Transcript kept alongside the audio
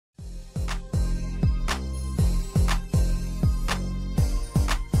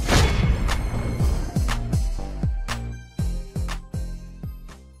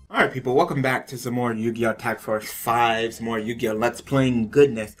Alright people, welcome back to some more Yu-Gi-Oh! Tag Force 5, some more Yu-Gi-Oh! Let's Playing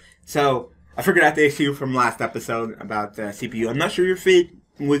goodness. So, I figured out the issue from last episode about the CPU. I'm not sure if it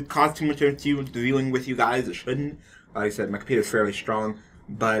would cause too much issue dealing with you guys. It shouldn't. Like I said, my computer's fairly strong.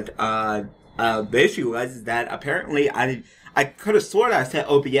 But, the issue was that apparently I could have sworn I set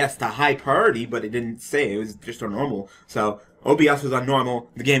OBS to high priority, but it didn't say. It was just on normal. So, OBS was on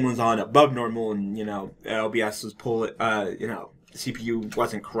normal, the game was on above normal, and, OBS was the CPU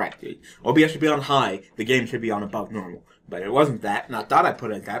wasn't correct. OBS should be on high, the game should be on above normal. But it wasn't that, and I thought I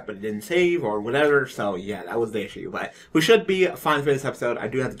put it at that, but it didn't save or whatever, so yeah, that was the issue. But we should be fine for this episode. I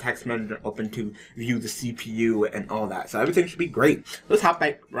do have the text manager open to view the CPU and all that, so everything should be great. Let's hop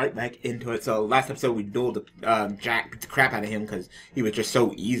right back into it. So last episode we dueled Jack, beat the crap out of him because he was just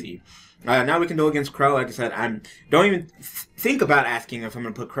so easy. Now we can duel against Crow. Like I said, don't even think about asking if I'm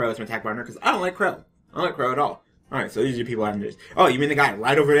going to put Crow as my attack partner, because I don't like Crow. I don't like Crow at all. Alright, so these are people I'm just... Oh, you mean the guy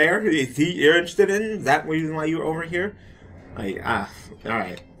right over there? Is he you're interested in? Is that the reason why you're over here?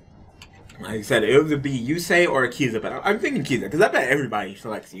 Alright. Like I said, it would be Yusei or Akiza, but I'm thinking Akiza, because I bet everybody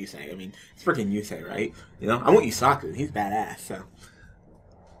selects Yusei. I mean, it's freaking Yusei, right? You know? I want Yusaku. He's badass, so...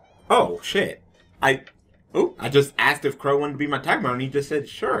 Oh, shit. I just asked if Crow wanted to be my tag partner, and he just said,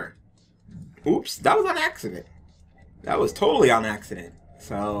 sure. Oops, that was on accident. That was totally on accident.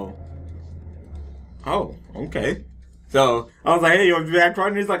 So... Oh, okay. So, I was like, hey, you want to be back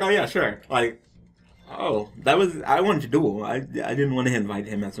partner? He's like, oh yeah, sure. Like, oh, I wanted to duel. I didn't want to invite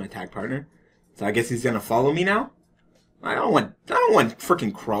him as my tag partner. So I guess he's gonna follow me now? I don't want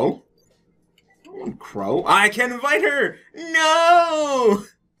freaking Crow. I don't want Crow. I can't invite her! No!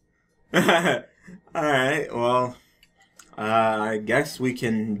 Alright, well, I guess we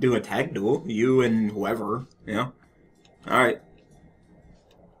can do a tag duel. You and whoever, you know? Alright.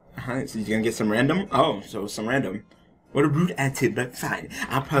 Alright, so you're gonna get some random? Oh, so some random. What a rude attitude, but fine.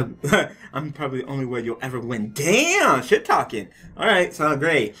 I'm probably the only way you'll ever win. Damn! Shit talking. Alright, so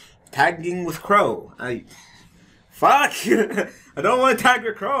great. Tagging with Crow. Fuck! I don't want to tag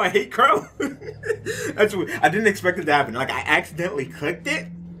with Crow. I hate Crow. That's weird. I didn't expect it to happen. Like, I accidentally clicked it.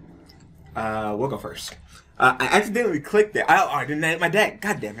 We'll go first. I accidentally clicked it. I didn't edit my deck.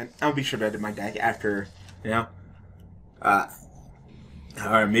 God damn it. I'll be sure to edit my deck after, you know.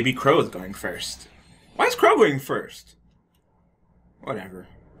 Or maybe Crow is going first. Why is Crow going first? Whatever.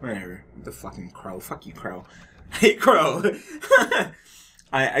 The fucking Crow. Fuck you, Crow. I hate Crow.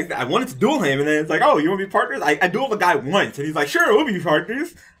 I wanted to duel him, and then it's like, oh, you want to be partners? I dueled a guy once, and he's like, sure, we'll be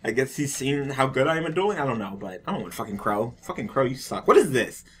partners. I guess he's seen how good I am at dueling. I don't know, but I don't want fucking Crow. Fucking Crow, you suck. What is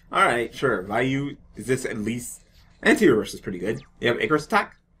this? Alright, sure. Value, is this at least... Anti-reverse is pretty good. You have Icarus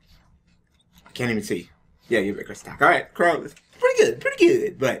attack? I can't even see. Yeah, you have Icarus attack. Alright, Crow. Pretty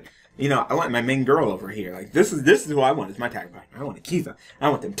good, but, you know, I want my main girl over here. Like, this is who I want as my tag partner. I want Akiza. I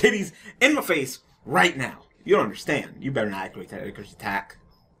want them titties in my face right now. You don't understand. You better not activate that Icarus attack.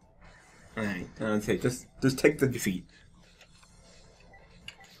 Alright, I'd say, just take the defeat.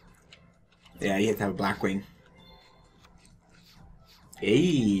 Yeah, you have to have a Blackwing.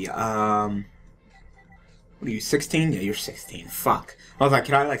 Hey, what are you, 16? Yeah, you're 16. Fuck. I was like,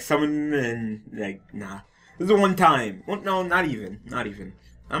 can I, like, summon and, like, nah. This is a one time. Well, no, not even. I'm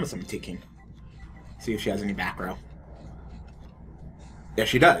gonna summon T-King. See if she has any back row. Yeah,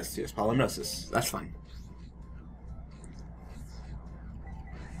 she does. She has Polymnosis. That's fine.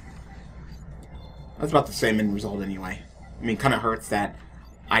 That's about the same end result anyway. I mean, kind of hurts that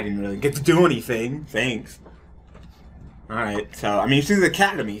I didn't really get to do anything. Thanks. Alright, so, I mean, she's an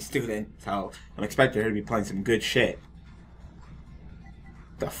academy student, so I'm expecting her to be playing some good shit.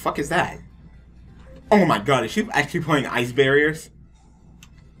 The fuck is that? Oh my god, is she actually playing Ice Barriers?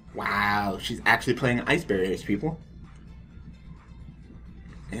 Wow, she's actually playing Ice Barriers, people.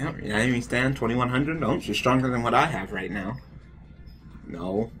 Yeah, enemy stand 2100. No, she's stronger than what I have right now.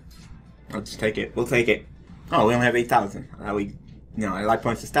 No. Let's take it. We'll take it. Oh, we only have 8,000. I like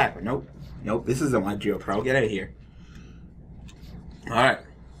points to stack, but nope. Nope, this isn't my Yugioh Pro. Get out of here. Alright.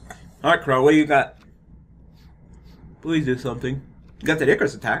 Alright, Crow, what do you got? Please do something. You got that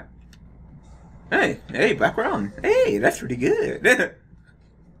Icarus attack. Hey, back around. Hey, that's pretty good.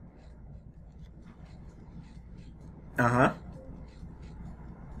 Uh-huh.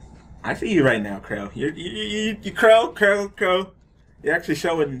 I see you right now, Crow. You Crow. You're actually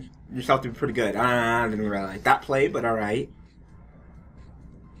showing yourself to be pretty good. I didn't really like that play, but alright.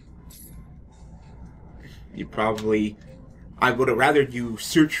 I would have rather you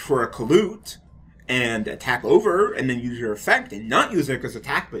search for a Kalut and attack over, and then use your effect, and not use Icarus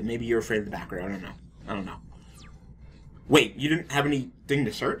attack, but maybe you're afraid of the back row. I don't know. Wait, you didn't have anything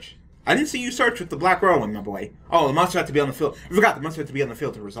to search? I didn't see you search with the black whirlwind, my boy. Oh, the monster had to be on the field. I forgot the monster had to be on the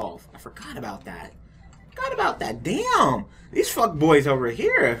field to resolve. I forgot about that. Forgot about that. Damn. These fuck boys over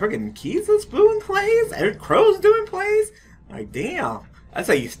here. Fucking Kiza's doing plays. Eric Crow's doing plays. Like, damn. That's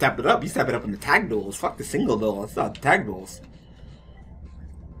how you step it up. You step it up in the tag duels. Fuck the single duel. It's not the tag duels.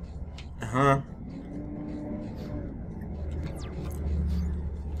 Uh-huh.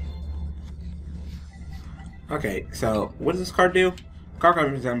 Okay, so what does this card do? Card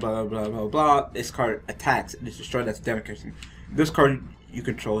represents blah blah blah blah. This card attacks. It is destroyed. That's damage. This card you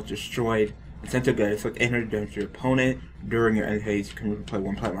control is destroyed. It's sent to good. Inflict 800 damage to your opponent during your end phase. You can play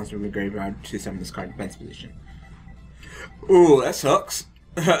one plant monster from the graveyard to summon this card in defense position. Ooh, that sucks.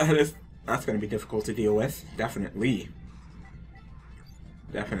 That's going to be difficult to deal with. Definitely.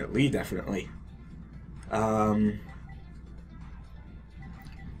 Definitely.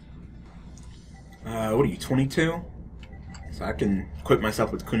 What are you, 22? So I can equip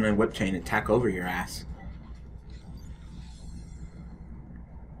myself with Kunai Whip Chain and tack over your ass.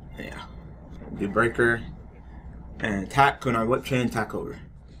 Yeah. Do breaker. And attack, Kunai Whip Chain, tack over.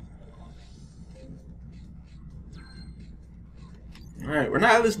 Alright, we're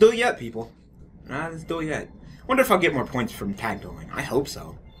not out of this duel yet, people. We're not out of this duel yet. Wonder if I'll get more points from tag dueling. I hope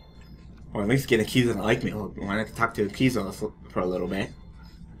so. Or at least get a Kiza to like me. Why not talk to a Kiza for a little bit?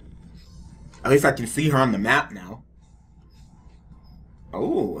 At least I can see her on the map now.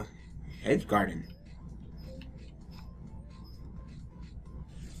 Oh, Hedge Garden.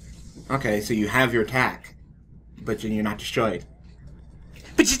 Okay, so you have your attack, but then you're not destroyed.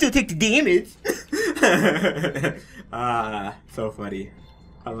 But you still take the damage! So funny.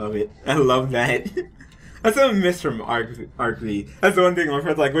 I love it. I love that. That's what I miss from Arc V. That's the one thing my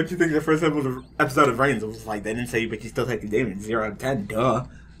friend's like, what do you think of the first episode of Reigns? I was like, they didn't say, but you still take the damage. 0 out of 10, duh.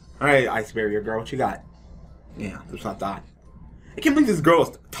 Alright, Ice Barrier girl, what you got? Yeah, that's what I thought. I can't believe this girl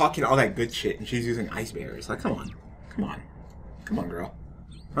is talking all that good shit and she's using Ice Barriers. Like, come on. Come on. Come on, girl.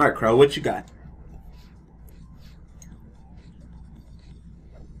 Alright, Crow, what you got?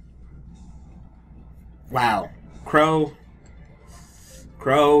 Wow. Crow.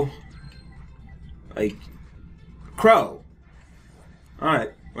 Like, Crow.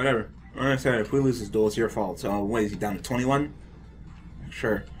 Alright, whatever. Like I said, if we lose this duel, it's your fault. So, what is he, down to 21?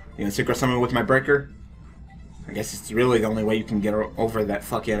 Sure. You gonna synchro summon with my breaker? I guess it's really the only way you can get over that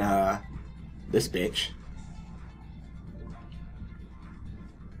fucking, this bitch.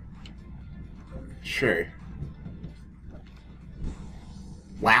 Sure.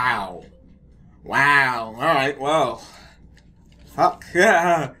 Wow. Wow. Alright, well. Fuck.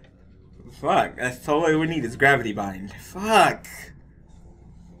 Yeah. Fuck. That's totally what we need is Gravity Bind. Fuck.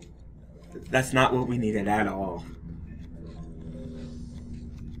 That's not what we needed at all.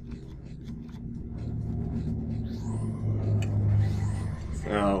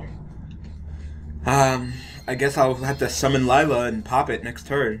 So, I guess I'll have to summon Lila and pop it next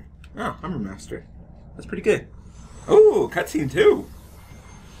turn. Oh, Armor Master. That's pretty good. Ooh, cutscene too.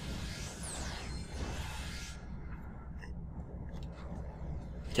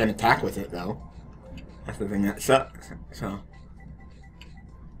 Can't attack with it though. That's the thing that sucks. So,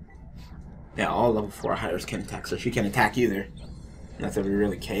 yeah, all level 4 hires can attack, so she can't attack either. Not that we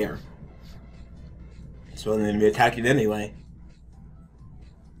really care. So then be attacking anyway.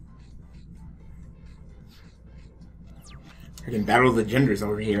 I can battle the genders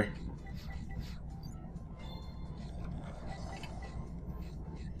over here.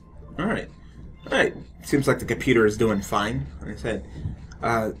 Alright. Alright. Seems like the computer is doing fine. Like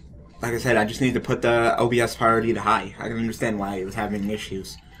I said, I just need to put the OBS priority to high. I can understand why it was having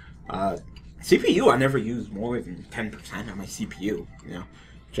issues. CPU, I never use more than 10% on my CPU, you know.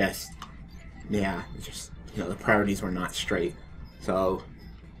 Just, yeah, just, you know, the priorities were not straight. So,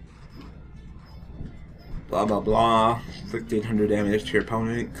 blah, blah, blah. Inflict 800 damage to your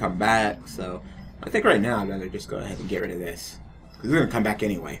opponent, come back. So, I think right now I'd rather just go ahead and get rid of this. Because it's going to come back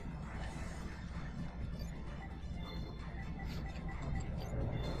anyway.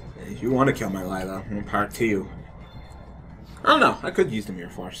 If you want to kill my Lila, more power to you. I don't know. I could use the Mirror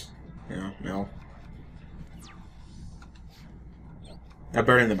Force. You know, no. That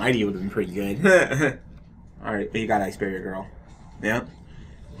Burn in the Mighty would have been pretty good. Alright, but you got Ice Barrier Girl. Yep.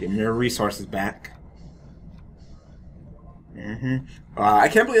 Give me your resources back. I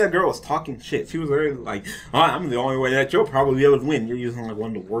can't believe that girl was talking shit. She was literally like, oh, I'm the only way that you'll probably be able to win. You're using like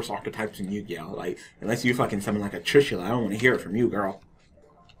one of the worst archetypes in Yu-Gi-Oh! Like, unless you fucking summon like a Trishula, I don't want to hear it from you, girl.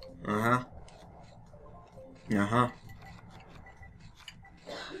 Uh-huh. Uh-huh.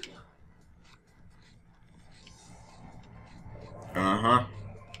 Uh-huh.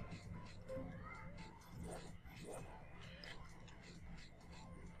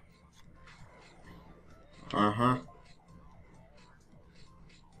 Uh-huh.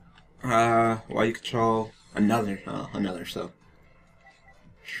 While you control another. Oh, another, so.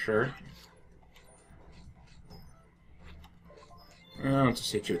 Sure. I'll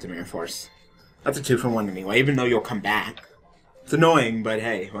just hit you with the Mirror Force. That's a 2-for-1 anyway, even though you'll come back. It's annoying, but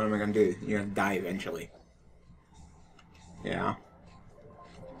hey, what am I gonna do? You're gonna die eventually. Yeah.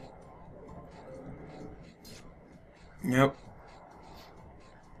 Yep.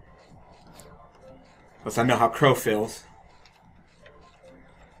 Plus, I know how Crow feels.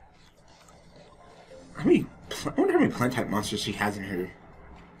 I wonder how many plant-type monsters she has in her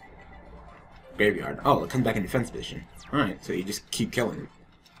graveyard. Oh, it comes back in defense position. Alright, so you just keep killing him.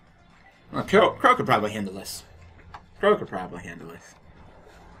 Well, Crow could probably handle this. Crow could probably handle this.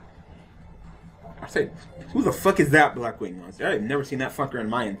 I say, who the fuck is that Blackwing monster? I've never seen that fucker in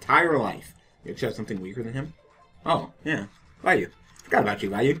my entire life. You actually have something weaker than him? Oh, yeah. Value. Forgot about you,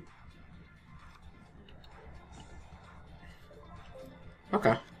 Value.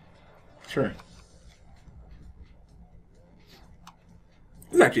 Okay. Sure.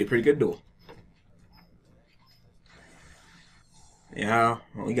 This is actually a pretty good duel. Yeah,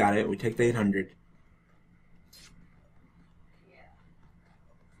 well, we got it. We take the 800.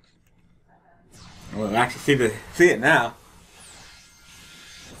 We'll actually see it now.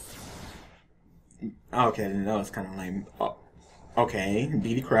 Okay, that was kind of lame. Oh, okay,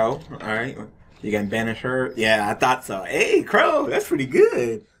 BD Crow. Alright. You gonna banish her? Yeah, I thought so. Hey, Crow, that's pretty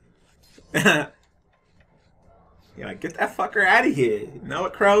good. Yeah, get that fucker out of here. You know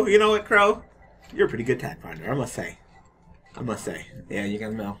what, Crow? You know what, Crow? You're a pretty good tag partner, I must say. I must say. Yeah, you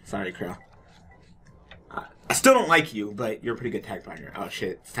gotta know. Sorry, Crow. I still don't like you, but you're a pretty good tag partner. Oh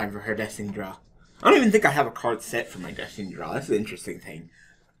shit, it's time for her Destiny Draw. I don't even think I have a card set for my Destiny Draw. That's the interesting thing.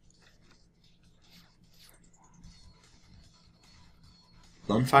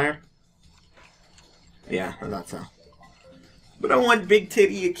 Lunefire? Yeah, I thought so. But I want Big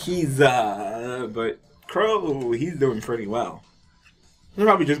Titty Akiza. But Crow, he's doing pretty well. I'll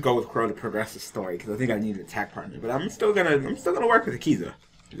probably just go with Crow to progress the story because I think I need an attack partner. But I'm still gonna work with Akiza.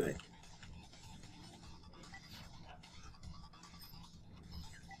 Good.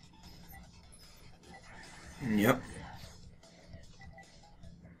 Yep.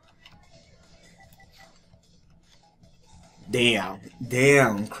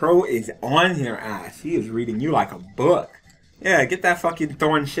 Damn, Crow is on your ass. He is reading you like a book. Yeah, get that fucking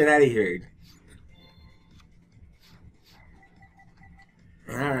thorn shit out of here.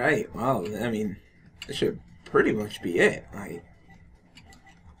 Alright, well, I mean, this should pretty much be it. Like,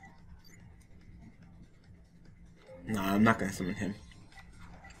 no, I'm not gonna summon him.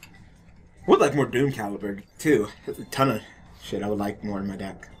 Would like more Doom Caliber too. There's a ton of shit I would like more in my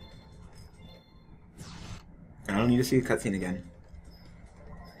deck. I don't need to see a cutscene again.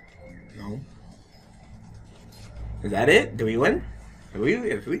 No. Is that it? Do we win?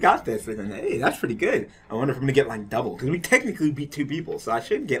 If we got this, then hey, that's pretty good. I wonder if I'm gonna get like double because we technically beat 2 people, so I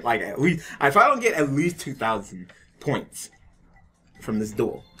should get like at least. If I don't get at least 2,000 points from this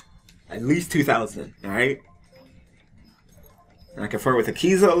duel, at least 2,000. All right. And I confer with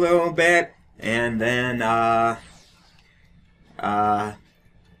Akiza a little bit, and then go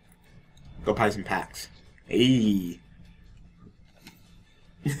buy some packs. Hey.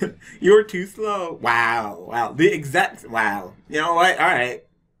 You're too slow. Wow. The exact. Wow. You know what? Alright.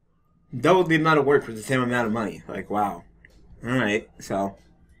 Double the amount of work for the same amount of money. Like, wow. Alright, so.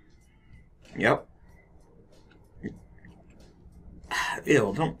 Yep.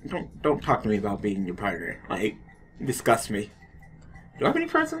 Ew, don't talk to me about being your partner. Like, you disgust me. Do I have any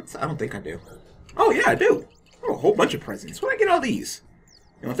presents? I don't think I do. Oh, yeah, I do. Oh, a whole bunch of presents. Where'd I get all these?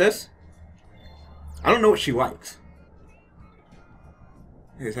 You want this? I don't know what she likes.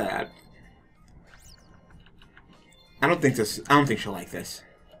 Is that? I don't think she'll like this.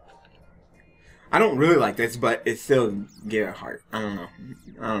 I don't really like this, but it still give her a heart. I don't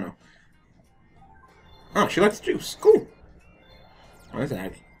know. Oh, she likes juice. Cool. What is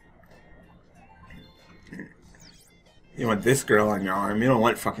that? You want this girl on your arm. You don't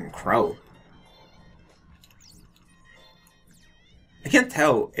want fucking Crow. I can't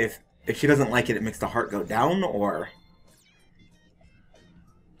tell if she doesn't like it, it makes the heart go down, or...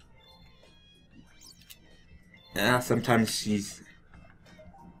 Yeah, sometimes she's...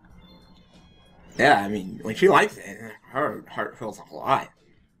 Yeah, I mean, when she likes it, her heart feels a lot.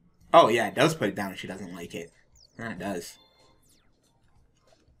 Oh, yeah, it does put it down if she doesn't like it. Yeah, it does.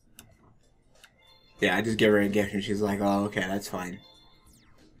 Yeah, I just give her a gift and she's like, oh, okay, that's fine.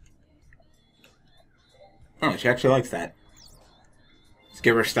 Oh, she actually likes that. Just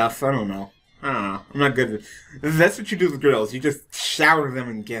give her stuff. I don't know. I'm not good at... That's what you do with girls. You just shower them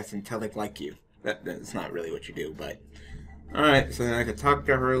in gifts until they like you. That's not really what you do, but... Alright, so then I could talk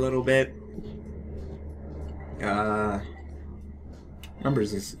to her a little bit.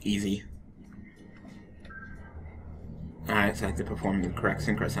 Numbers is easy. Alright, so I have to perform the correct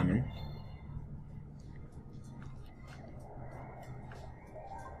synchro summon.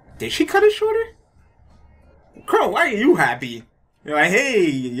 Did she cut it shorter? Crow, why are you happy? You're like, hey,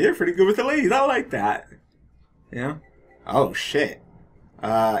 you're pretty good with the ladies. I like that. Yeah? Oh, shit.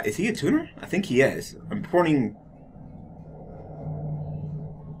 Is he a tuner? I think he is. I'm reporting...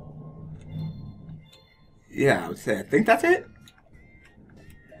 Yeah, I would say, I think that's it.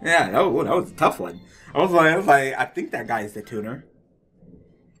 Yeah, that was a tough one. I was like, I think that guy is the tuner.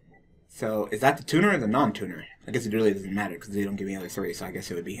 So, is that the tuner or the non-tuner? I guess it really doesn't matter because they don't give me other three, so I guess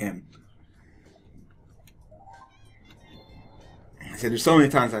it would be him. So there's so many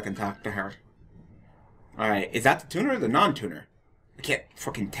times I can talk to her. Alright, is that the tuner or the non-tuner? I can't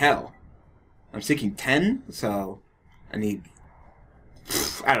fucking tell. I'm seeking 10, so I need...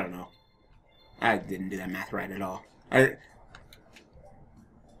 I don't know. I didn't do that math right at all. I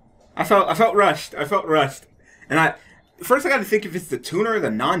felt rushed. I felt rushed. And first I got to think if it's the tuner or the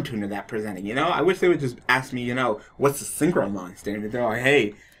non-tuner that presenting, you know? I wish they would just ask me, you know, what's the synchro monster? And they're like,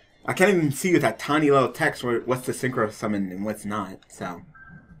 hey, I can't even see with that tiny little text what's the synchro summon and what's not, so.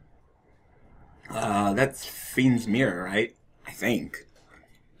 That's Fiend's Mirror, right? I think.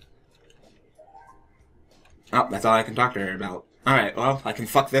 Oh, that's all I can talk to her about. Alright, well, I can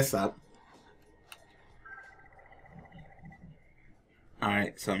fuck this up.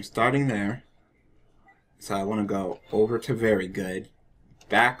 Alright, so I'm starting there. So I want to go over to Very Good.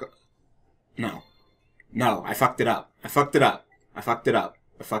 Back... No. No, I fucked it up. I fucked it up. I fucked it up.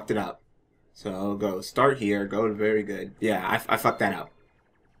 I fucked it up. So I'll go start here, go to Very Good. Yeah, I fucked that up.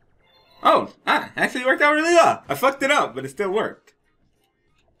 Oh, actually worked out really well. I fucked it up, but it still worked.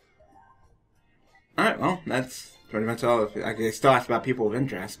 Alright, well, that's pretty much all. I still ask about people of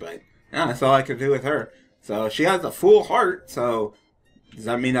interest, but yeah, that's all I could do with her. So she has a full heart, so does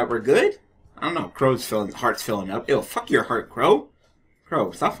that mean that we're good? I don't know. Crow's heart's filling up. Ew, fuck your heart, Crow.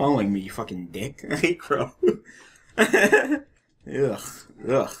 Crow, stop following me, you fucking dick. I hate Crow. Ugh.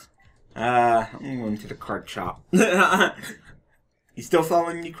 Ugh. I'm going to the card shop. You still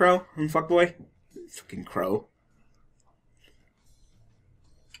following me, Crow? Fuckboy? Fucking Crow.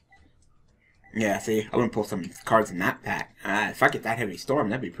 Yeah, see, I wouldn't pull some cards in that pack. If I get that Heavy Storm,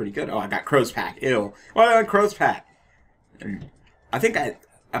 that'd be pretty good. Oh, I got Crow's pack. Ew. Why do I got Crow's pack? And I think I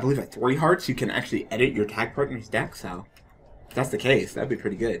believe at 3 hearts you can actually edit your tag partner's deck, so if that's the case, that'd be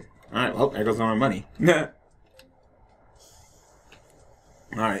pretty good. Alright, well, there goes all my money.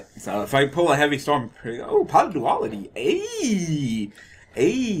 Alright, so if I pull a Heavy Storm, oh, Polyduality. Hey! Hey,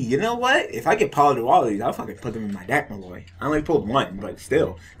 you know what? If I get Polydualities, I'll fucking put them in my deck, my boy. I only pulled 1, but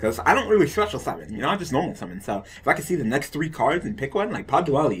still. Because I don't really special summon, you know, I just normal summon. So if I can see the next 3 cards and pick one, like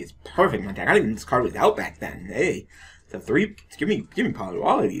Polyduality is perfect in my deck. I didn't even this card was out back then. Hey. So 3, give me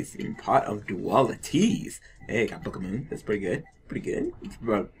Polydualities. Give me Pot of Dualities. Hey, got Book of Moon. That's pretty good. Pretty good. It's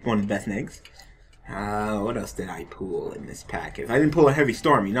about one of the best negs. What else did I pull in this pack? If I didn't pull a Heavy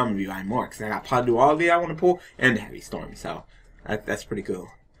Storm, you know I'm going to be buying more. Because I got Polyduality I want to pull, and a Heavy Storm. So that's pretty cool.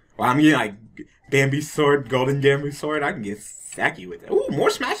 Well, I'm getting like Bambi Sword, Golden Bamboo Sword. I can get sacky with it. Ooh, more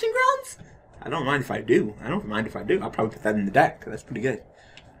Smashing Grounds? I don't mind if I do. I don't mind if I do. I'll probably put that in the deck. That's pretty good.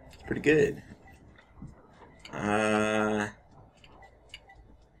 Pretty good.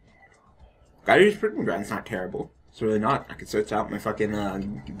 Guardian's Proving Ground's not terrible. It's really not. I could switch out my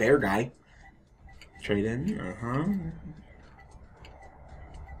fucking bear guy. Trade in.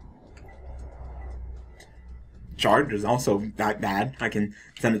 Charge is also not bad. I can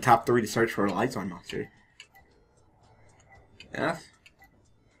send the top 3 to search for a Lights On monster. Yeah.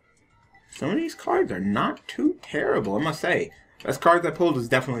 Some of these cards are not too terrible, I must say. Best card I pulled was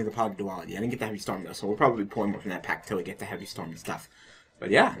definitely the Polyduality. I didn't get the Heavy Storm though, so we'll probably be pulling more from that pack until we get the Heavy Storm and stuff.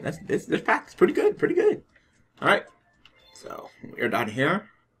 But yeah, this pack's pretty good, pretty good. Alright. So, we're done here.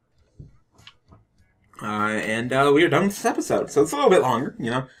 And we are done with this episode. So it's a little bit longer,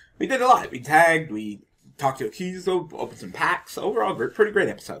 you know. We did a lot. We tagged, we talked to Yugioh, opened some packs. Overall, pretty great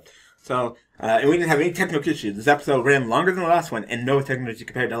episode. So, and we didn't have any technical issues. This episode ran longer than the last one, and no technical issue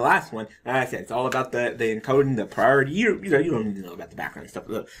compared to the last one. Like I said, it's all about the encoding, the priority. You don't need to know about the background stuff,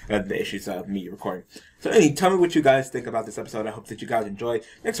 the issues of me recording. So, tell me what you guys think about this episode. I hope that you guys enjoyed.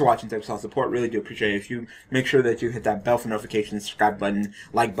 Thanks for watching. Thanks for all the support. Really do appreciate it. If you make sure that you hit that bell for notifications, subscribe button,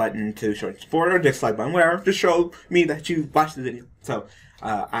 like button to show support, or dislike button, whatever. Just show me that you watched the video. So,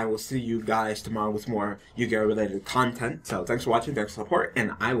 I will see you guys tomorrow with more Yu-Gi-Oh! Related content. So thanks for watching, thanks for support,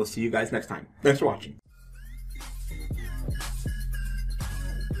 and I will see you guys next time. Thanks for watching.